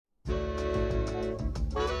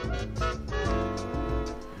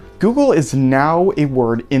Google is now a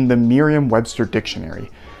word in the Merriam-Webster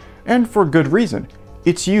dictionary, and for good reason.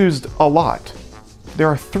 It's used a lot. There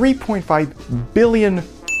are 3.5 billion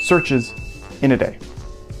searches in a day.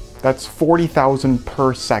 That's 40,000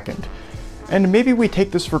 per second. And maybe we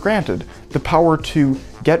take this for granted, the power to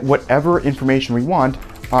get whatever information we want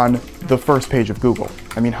on the first page of Google.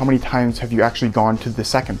 I mean, how many times have you actually gone to the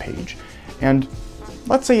second page? And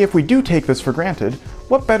let's say if we do take this for granted,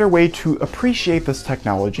 what better way to appreciate this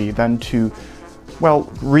technology than to,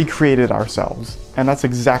 well, recreate it ourselves? And that's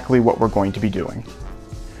exactly what we're going to be doing.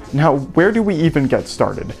 Now, where do we even get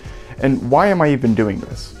started? And why am I even doing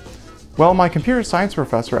this? Well, my computer science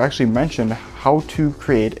professor actually mentioned how to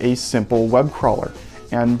create a simple web crawler,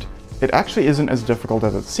 and it actually isn't as difficult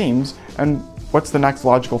as it seems, and what's the next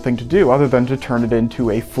logical thing to do other than to turn it into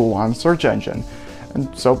a full-on search engine?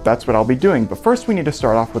 And so that's what I'll be doing, but first we need to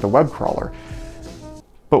start off with a web crawler.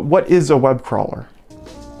 But what is a web crawler?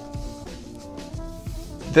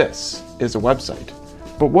 This is a website.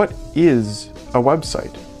 But what is a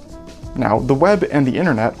website? Now, the web and the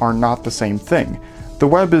internet are not the same thing. The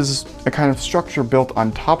web is a kind of structure built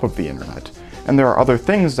on top of the internet, and there are other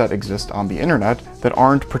things that exist on the internet that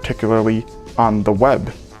aren't particularly on the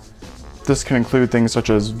web. This can include things such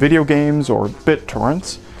as video games or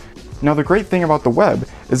BitTorrents. Now, the great thing about the web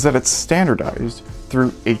is that it's standardized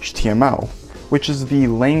through HTML, which is the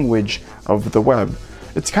language of the web.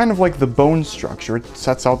 It's kind of like the bone structure. It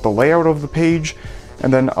sets out the layout of the page,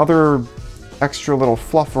 and then other extra little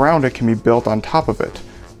fluff around it can be built on top of it.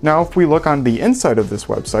 Now, if we look on the inside of this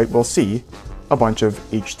website, we'll see a bunch of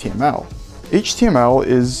HTML. HTML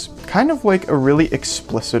is kind of like a really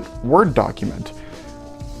explicit Word document.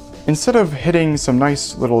 Instead of hitting some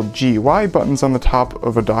nice little GUI buttons on the top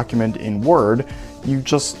of a document in Word, you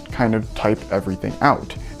just kind of type everything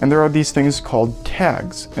out. And there are these things called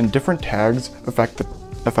tags, and different tags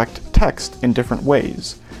affect text in different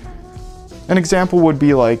ways. An example would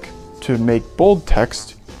be like, to make bold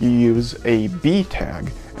text, you use a B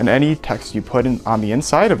tag, and any text you put on the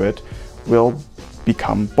inside of it will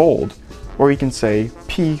become bold. Or you can say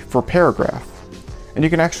P for paragraph. And you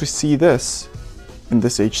can actually see this in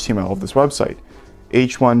this HTML of this website.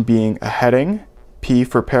 H1 being a heading, P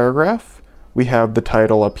for paragraph. We have the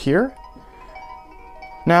title up here.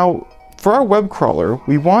 Now, for our web crawler,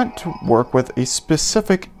 we want to work with a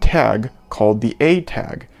specific tag called the A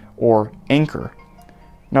tag, or anchor.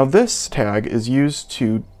 Now, this tag is used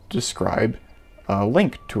to describe a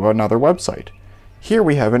link to another website. Here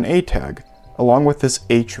we have an A tag, along with this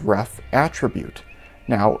href attribute.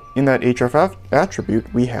 Now, in that href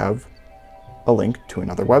attribute, we have a link to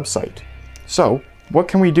another website. So, what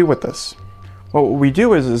can we do with this? Well, what we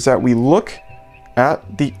do is that we look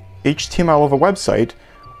at the HTML of a website,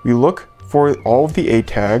 we look for all of the A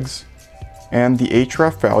tags and the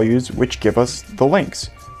href values which give us the links.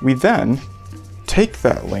 We then take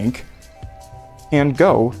that link and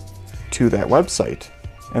go to that website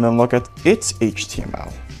and then look at its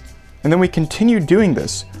HTML. And then we continue doing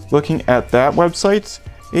this, looking at that website's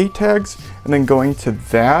A tags and then going to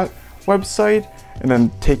that website and then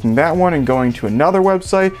taking that one and going to another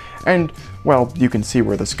website, and well, you can see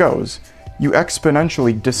where this goes. You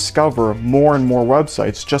exponentially discover more and more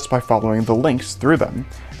websites just by following the links through them.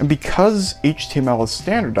 And because HTML is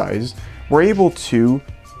standardized, we're able to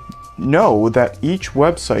know that each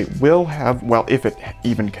website will have, well, if it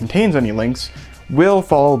even contains any links, will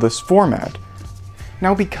follow this format.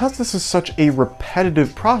 Now, because this is such a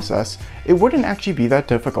repetitive process, it wouldn't actually be that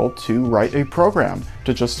difficult to write a program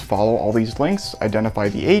to just follow all these links, identify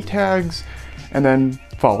the A tags, and then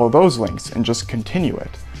follow those links and just continue it.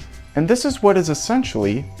 And this is what is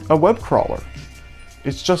essentially a web crawler.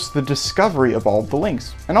 It's just the discovery of all of the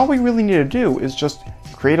links. And all we really need to do is just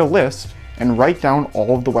create a list and write down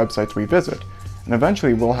all of the websites we visit. And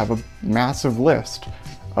eventually we'll have a massive list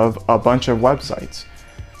of a bunch of websites.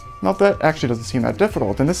 Now that actually doesn't seem that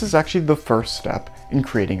difficult, and this is actually the first step in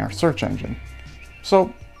creating our search engine.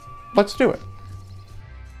 So let's do it.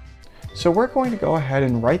 So we're going to go ahead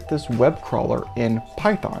and write this web crawler in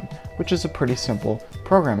Python, which is a pretty simple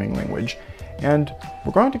programming language. And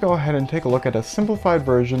we're going to go ahead and take a look at a simplified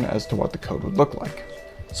version as to what the code would look like.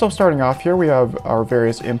 So starting off here, we have our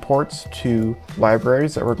various imports to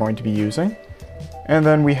libraries that we're going to be using. And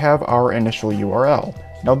then we have our initial URL.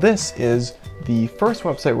 Now this is the first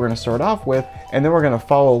website we're going to start off with, and then we're going to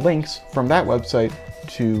follow links from that website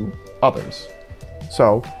to others.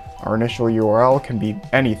 So our initial URL can be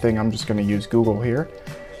anything. I'm just going to use Google here.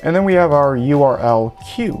 And then we have our URL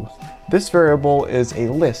queue. This variable is a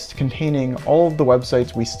list containing all of the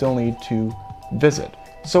websites we still need to visit.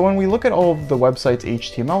 So when we look at all of the website's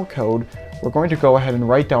HTML code, we're going to go ahead and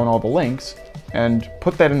write down all the links and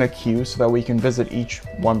put that in a queue so that we can visit each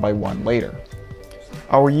one by one later.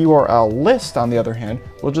 Our URL list, on the other hand,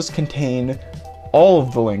 will just contain all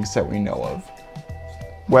of the links that we know of,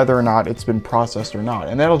 whether or not it's been processed or not.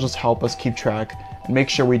 And that'll just help us keep track and make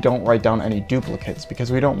sure we don't write down any duplicates,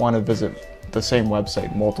 because we don't want to visit the same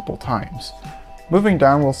website multiple times. Moving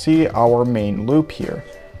down, we'll see our main loop here.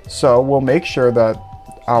 So we'll make sure that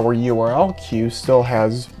our URL queue still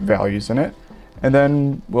has values in it, and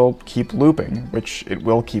then we'll keep looping, which it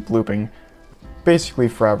will keep looping basically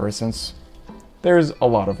forever, since there's a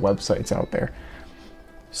lot of websites out there.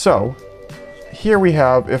 So here we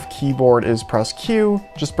have, if keyboard is press Q,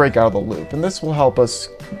 just break out of the loop, and this will help us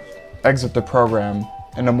exit the program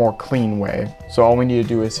in a more clean way. So all we need to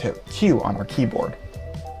do is hit Q on our keyboard.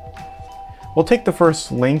 We'll take the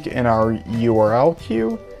first link in our URL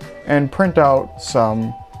queue and print out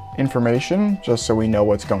some information just so we know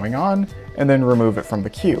what's going on, and then remove it from the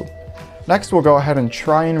queue. Next, we'll go ahead and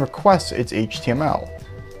try and request its HTML.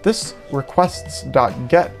 This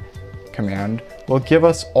requests.get command will give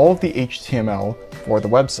us all of the HTML for the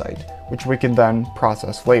website, which we can then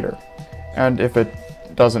process later. And if it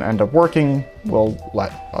doesn't end up working, will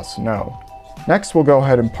let us know. Next, we'll go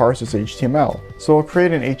ahead and parse this HTML. So we'll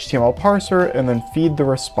create an HTML parser and then feed the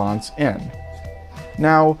response in.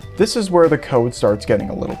 Now, this is where the code starts getting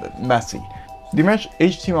a little bit messy. The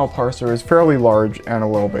HTML parser is fairly large and a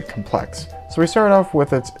little bit complex. So we start off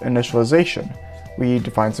with its initialization. We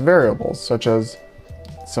define some variables, such as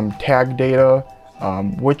some tag data,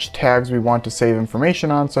 which tags we want to save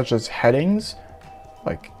information on, such as headings,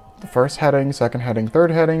 like the first heading, second heading,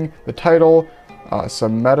 third heading, the title,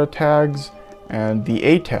 some meta tags, and the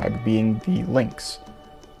A tag being the links.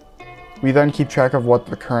 We then keep track of what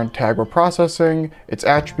the current tag we're processing, its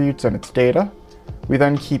attributes, and its data. We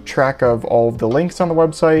then keep track of all of the links on the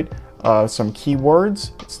website, some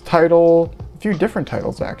keywords, its title, a few different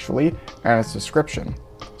titles actually, and its description.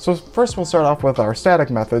 So first we'll start off with our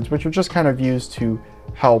static methods, which are just kind of used to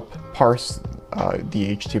help parse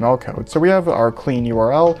the HTML code. So we have our clean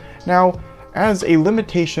URL. Now, as a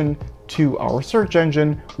limitation to our search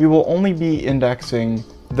engine, we will only be indexing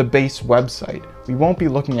the base website. We won't be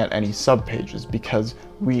looking at any subpages, because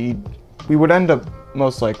we would end up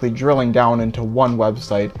most likely drilling down into one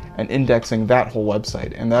website and indexing that whole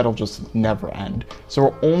website, and that'll just never end. So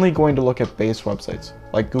we're only going to look at base websites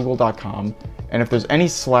like google.com, and if there's any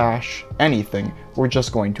slash anything, we're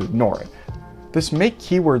just going to ignore it. This make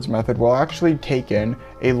keywords method will actually take in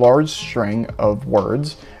a large string of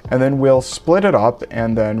words, and then we'll split it up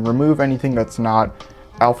and then remove anything that's not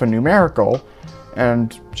alphanumerical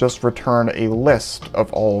and just return a list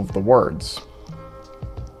of all of the words.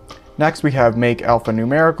 Next, we have make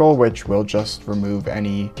alphanumerical, which will just remove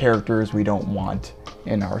any characters we don't want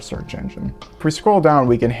in our search engine. If we scroll down,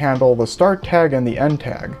 we can handle the start tag and the end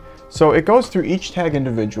tag. So it goes through each tag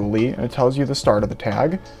individually, and it tells you the start of the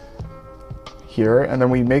tag here, and then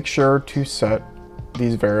we make sure to set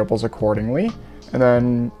these variables accordingly, and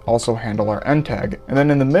then also handle our end tag. And then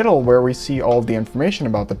in the middle, where we see all of the information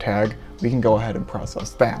about the tag, we can go ahead and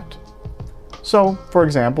process that. So, for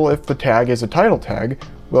example, if the tag is a title tag,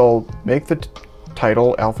 we'll make the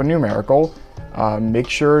title alphanumerical, make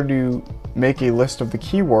sure to make a list of the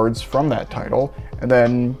keywords from that title, and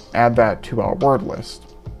then add that to our word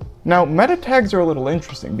list. Now, meta tags are a little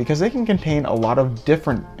interesting because they can contain a lot of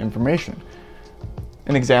different information.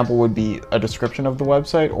 An example would be a description of the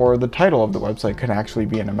website, or the title of the website can actually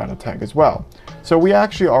be in a meta tag as well. So we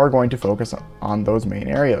actually are going to focus on those main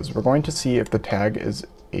areas. We're going to see if the tag is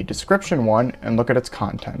a description one and look at its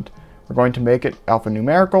content. We're going to make it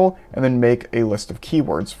alphanumerical and then make a list of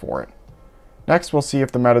keywords for it. Next, we'll see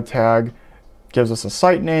if the meta tag gives us a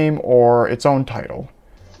site name or its own title.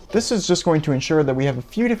 This is just going to ensure that we have a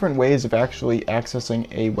few different ways of actually accessing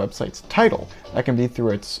a website's title. That can be through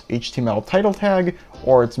its HTML title tag,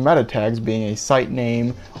 or its meta tags being a site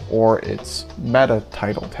name or its meta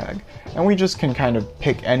title tag. And we just can kind of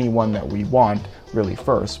pick any one that we want really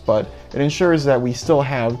first, but it ensures that we still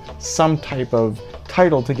have some type of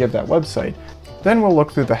title to give that website. Then we'll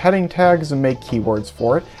look through the heading tags and make keywords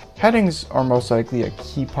for it. Headings are most likely a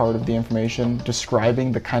key part of the information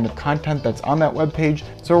describing the kind of content that's on that web page.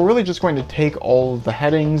 So we're really just going to take all of the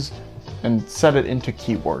headings and set it into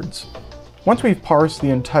keywords. Once we've parsed the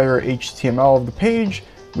entire HTML of the page,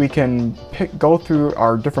 we can go through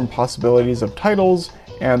our different possibilities of titles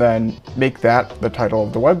and then make that the title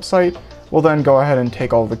of the website. We'll then go ahead and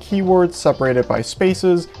take all the keywords, separate it by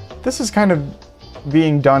spaces. This is kind of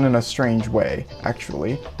being done in a strange way,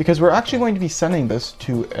 actually, because we're actually going to be sending this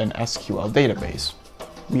to an SQL database.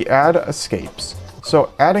 We add escapes.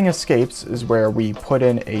 So adding escapes is where we put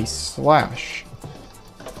in a slash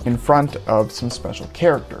in front of some special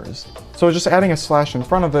characters. So just adding a slash in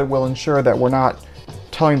front of it will ensure that we're not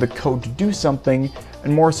telling the code to do something,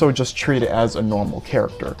 and more so just treat it as a normal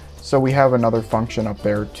character. So we have another function up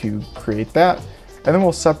there to create that, and then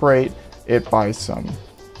we'll separate it by some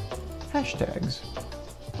hashtags.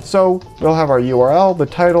 So we'll have our URL, the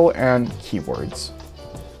title, and keywords.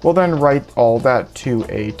 We'll then write all that to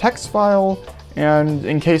a text file, and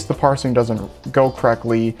in case the parsing doesn't go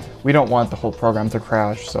correctly, we don't want the whole program to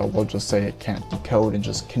crash, so we'll just say it can't decode and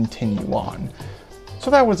just continue on. So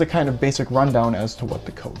that was a kind of basic rundown as to what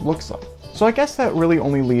the code looks like. So I guess that really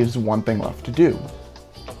only leaves one thing left to do.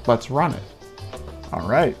 Let's run it. All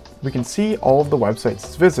right, we can see all of the websites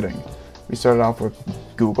it's visiting. We started off with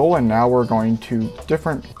Google, and now we're going to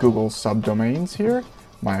different Google subdomains here.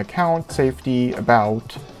 My account, safety,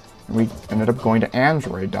 about, and we ended up going to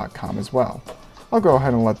android.com as well. I'll go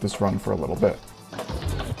ahead and let this run for a little bit.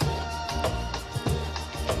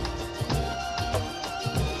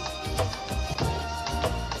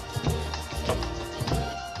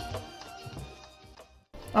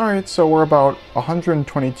 Alright, so we're about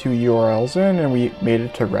 122 URLs in, and we made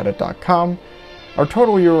it to reddit.com. Our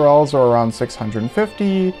total URLs are around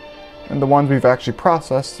 650, and the ones we've actually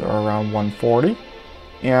processed are around 140.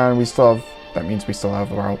 And we still have, that means we still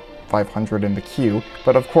have about 500 in the queue,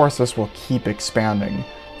 but of course this will keep expanding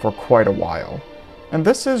for quite a while. And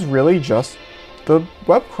this is really just the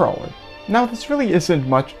web crawler. Now this really isn't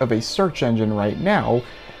much of a search engine right now.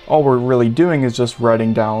 All we're really doing is just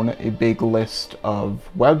writing down a big list of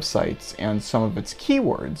websites and some of its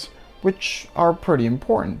keywords, which are pretty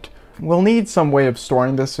important. We'll need some way of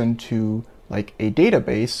storing this into like a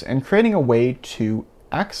database and creating a way to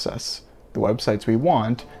access the websites we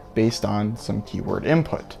want based on some keyword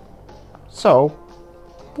input. So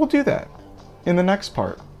we'll do that in the next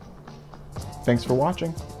part. Thanks for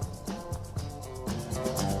watching.